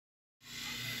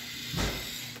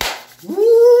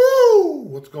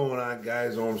What's going on,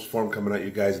 guys? Arms Form coming at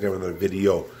you guys there with another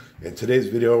video. In today's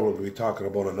video, we're going to be talking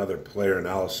about another player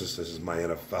analysis. This is my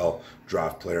NFL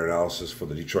draft player analysis for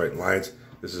the Detroit Lions.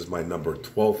 This is my number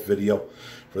 12th video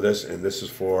for this, and this is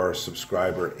for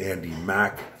subscriber Andy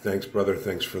Mack. Thanks, brother.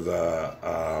 Thanks for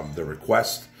the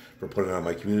request for putting it on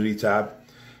my community tab.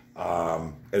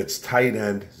 And it's tight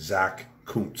end ZACK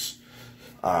KUNTZ,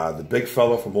 the big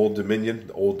fella from Old Dominion,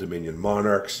 the Old Dominion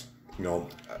Monarchs. You know,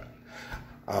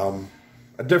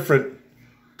 a different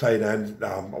tight end.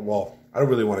 Well, I don't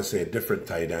really want to say a different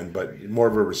tight end, but more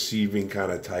of a receiving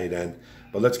kind of tight end.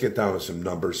 But let's get down to some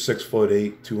numbers.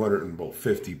 6'8",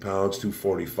 250 pounds,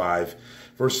 245.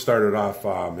 First started off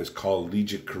his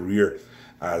collegiate career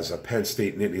as a Penn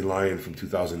State Nittany Lion from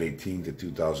 2018 to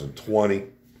 2020.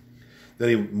 Then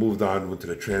he moved on, went to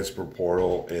the transfer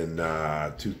portal in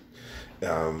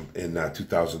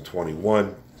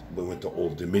 2021. We went to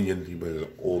Old Dominion. He was an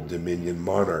Old Dominion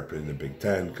Monarch in the Big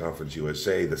Ten, Conference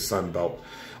USA, the Sun Belt,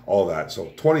 all that. So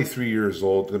 23 years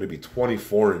old, going to be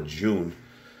 24 in June.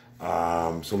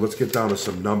 So let's get down to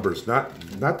some numbers.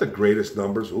 Not the greatest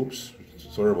numbers. Oops.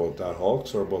 Sorry about that, Hulk.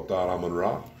 Sorry about that,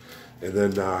 Amon-Ra. And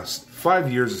then 5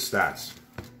 years of stats.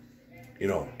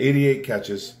 88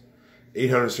 catches,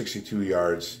 862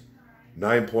 yards,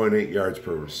 9.8 yards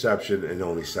per reception, and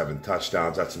only 7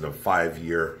 touchdowns. That's in a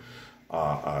 5-year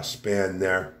span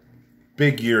there.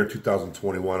 Big year in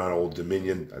 2021 on Old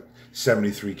Dominion.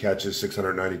 73 catches,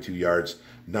 692 yards,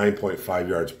 9.5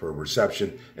 yards per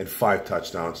reception, and 5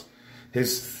 touchdowns.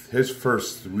 His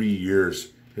first 3 years,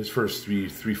 his first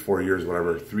 4 years,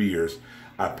 whatever, 3 years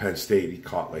at Penn State, he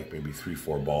caught like maybe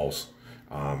 3-4 balls.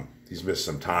 He's missed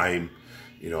some time,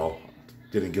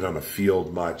 didn't get on the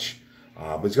field much.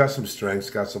 But he's got some strengths,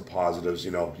 got some positives.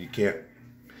 You can't.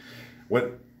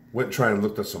 Went and tried and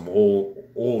looked at some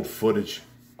old footage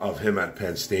of him at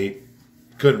Penn State.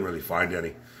 Couldn't really find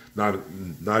any. Not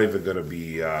even going to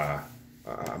be.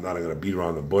 I'm not going to beat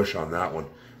around the bush on that one.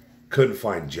 Couldn't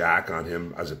find jack on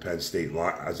him as a Penn State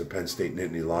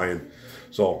Nittany Lion.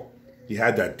 So he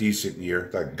had that decent year,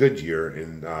 that good year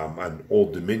in on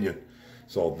Old Dominion.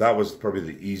 So that was probably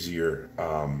the easier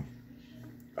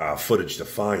footage to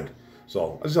find.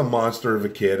 So this is a monster of a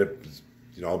kid.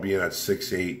 Being at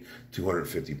 6'8",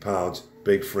 250 pounds,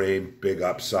 big frame, big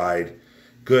upside,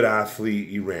 good athlete.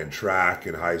 He ran track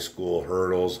in high school,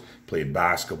 hurdles, played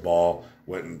basketball,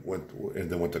 and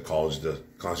then went to college to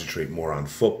concentrate more on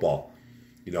football.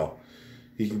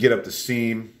 He can get up the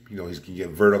seam. He can get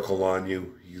vertical on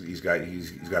you. He's got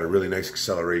a really nice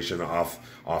acceleration off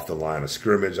the line of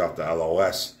scrimmage, off the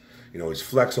LOS. He's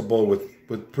flexible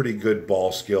with pretty good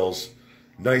ball skills.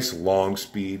 Nice long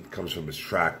speed, comes from his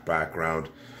track background,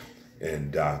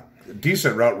 and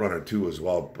decent route runner too as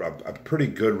well. A pretty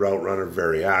good route runner,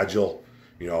 very agile.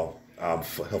 He'll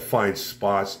find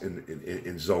spots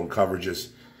in zone coverages,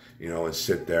 and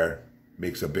sit there,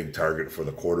 makes a big target for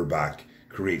the quarterback,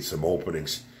 creates some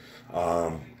openings.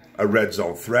 A red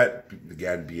zone threat,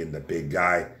 again, being the big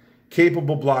guy.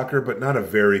 Capable blocker, but not a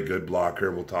very good blocker.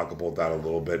 We'll talk about that a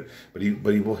little bit. But he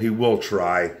will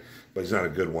try. But he's not a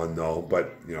good one, though.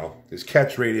 But, his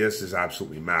catch radius is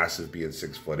absolutely massive, being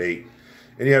 6'8".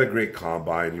 And he had a great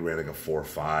combine. He ran like a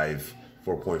 4.5,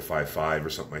 4.55 or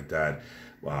something like that.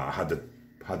 Had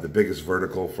the biggest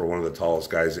vertical for one of the tallest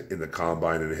guys in the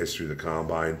combine, in the history of the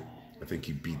combine. I think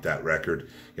he beat that record.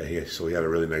 Yeah, so he had a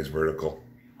really nice vertical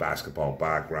basketball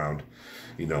background.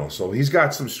 So he's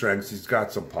got some strengths. He's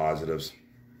got some positives.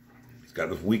 He's got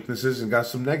weaknesses and got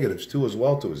some negatives, too, as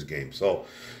well, to his game. So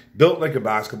built like a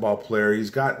basketball player. He's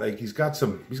got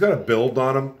a build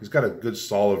on him. He's got a good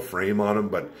solid frame on him,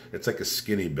 but it's like a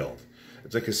skinny build.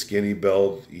 It's like a skinny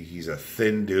build. He's a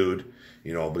thin dude,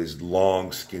 but he's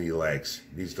long, skinny legs.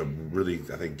 He needs to really,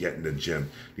 I think, get in the gym.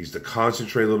 He needs to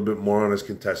concentrate a little bit more on his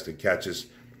contested catches,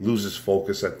 loses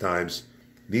focus at times,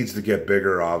 needs to get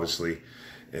bigger, obviously.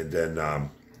 And then,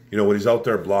 when he's out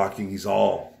there blocking, he's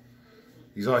like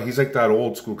that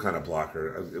old school kind of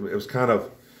blocker. It was kind of,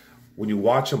 when you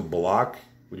watch him block,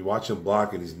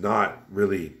 and he's not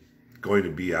really going to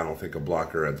be, I don't think, a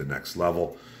blocker at the next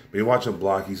level. But you watch him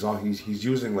block, he's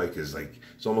using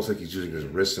it's almost like he's using his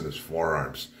wrists and his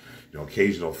forearms.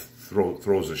 Occasional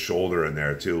throws a shoulder in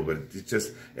there too, but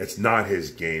it's not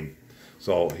his game.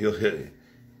 So he'll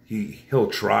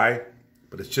try,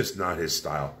 but it's just not his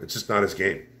style. It's just not his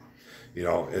game.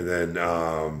 And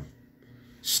then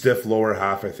stiff lower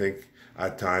half, I think,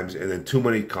 at times, and then too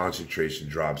many concentration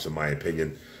drops, in my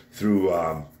opinion, through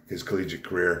his collegiate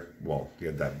career. Well, he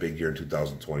had that big year in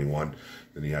 2021.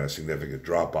 Then he had a significant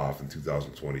drop off in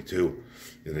 2022,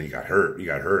 and then he got hurt. He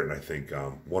got hurt, and I think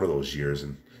one of those years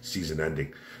in season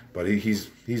ending. But he's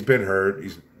been hurt.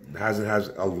 Has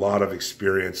a lot of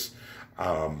experience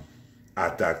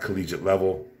at that collegiate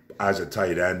level as a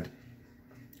tight end.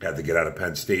 Had to get out of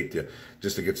Penn State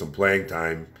just to get some playing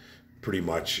time, pretty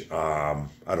much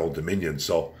at Old Dominion.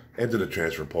 So into the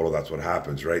transfer portal, that's what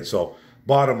happens, right? So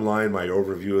bottom line, my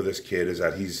overview of this kid is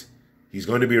that he's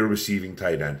going to be a receiving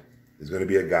tight end. He's going to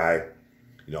be a guy,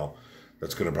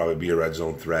 that's going to probably be a red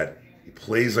zone threat. He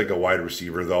plays like a wide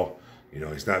receiver, though.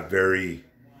 He's not very,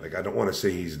 I don't want to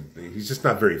say he's just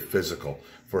not very physical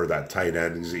for that tight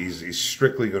end. He's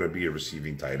strictly going to be a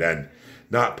receiving tight end.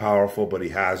 Not powerful, but he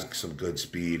has some good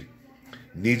speed.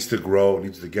 Needs to grow,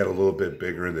 needs to get a little bit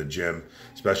bigger in the gym,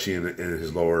 especially in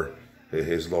his lower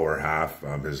half.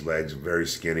 His legs are very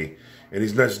skinny, and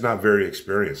he's just not very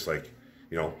experienced.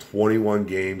 21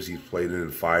 games he's played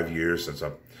in 5 years.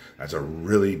 That's a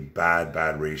really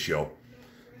bad ratio.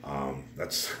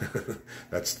 That's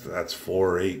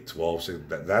 4, 8, 12. 6,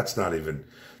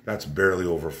 that's barely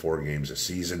over 4 games a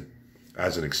season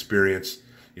as an experience.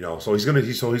 So he's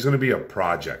gonna be a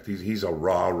project. He's a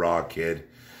raw kid.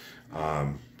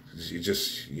 He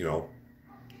just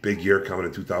big year coming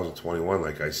in 2021,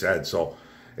 like I said. So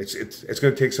it's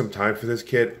going to take some time for this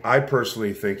kid. I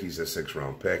personally think he's a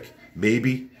 6th-round pick.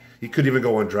 Maybe he could even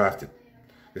go undrafted.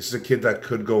 This is a kid that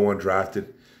could go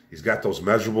undrafted. He's got those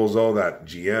measurables, though, that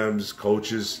GMs,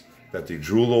 coaches, that they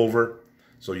drool over.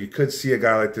 So you could see a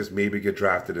guy like this maybe get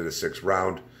drafted in the 6th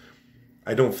round.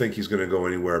 I don't think he's going to go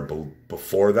anywhere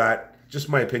before that. Just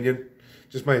my opinion.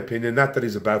 Not that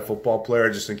he's a bad football player.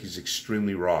 I just think he's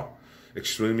extremely raw.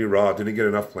 Extremely raw. Didn't get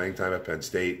enough playing time at Penn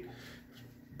State.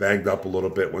 Banged up a little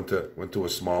bit. Went to a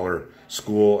smaller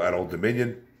school at Old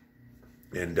Dominion.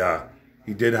 And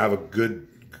he did have a good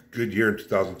year in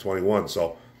 2021.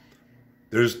 So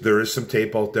there is some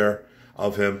tape out there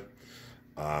of him.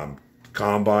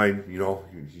 Combine,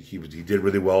 he did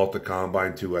really well at the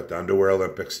Combine too, at the Underwear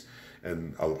Olympics,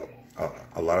 and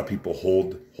a lot of people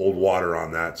hold water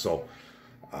on that. So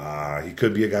he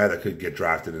could be a guy that could get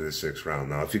drafted in the 6th round.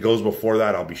 Now, if he goes before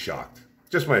that, I'll be shocked.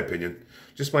 Just my opinion.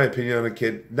 Just my opinion on a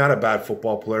kid. Not a bad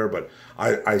football player, but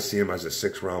I see him as a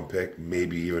 6th-round pick,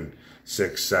 maybe even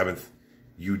 6th, 7th,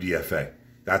 UDFA.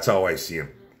 That's how I see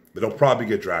him. But he'll probably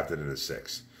get drafted in the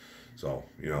 6th. So,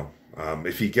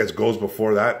 if he goes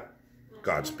before that,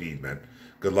 Godspeed, man.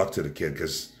 Good luck to the kid,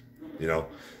 because,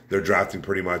 they're drafting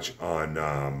pretty much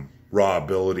on raw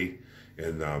ability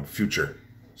and future.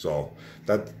 So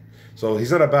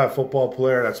he's not a bad football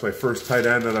player. That's my first tight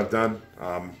end that I've done.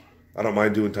 I don't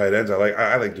mind doing tight ends.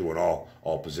 I like doing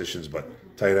all positions, but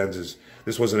tight ends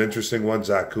this was an interesting one.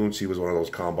 ZACK Kuntz, he was one of those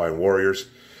Combine warriors,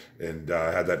 and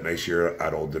had that nice year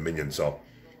at Old Dominion. So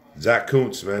ZACK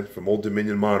Kuntz, man, from Old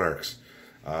Dominion Monarchs.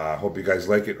 Hope you guys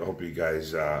like it. Hope you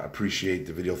guys appreciate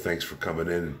the video. Thanks for coming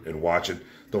in and watching.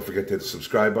 Don't forget to hit the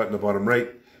subscribe button in the bottom right.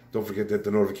 Don't forget to hit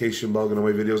the notification bell on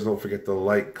my videos. Don't forget to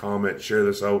like, comment, share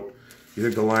this out. You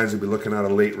think the Lions will be looking at a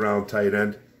late-round tight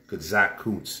end? Could ZACK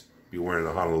Kuntz be wearing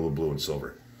the Honolulu blue and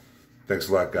silver? Thanks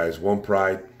a lot, guys. One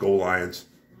pride. Go Lions.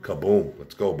 Kaboom.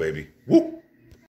 Let's go, baby. Whoop.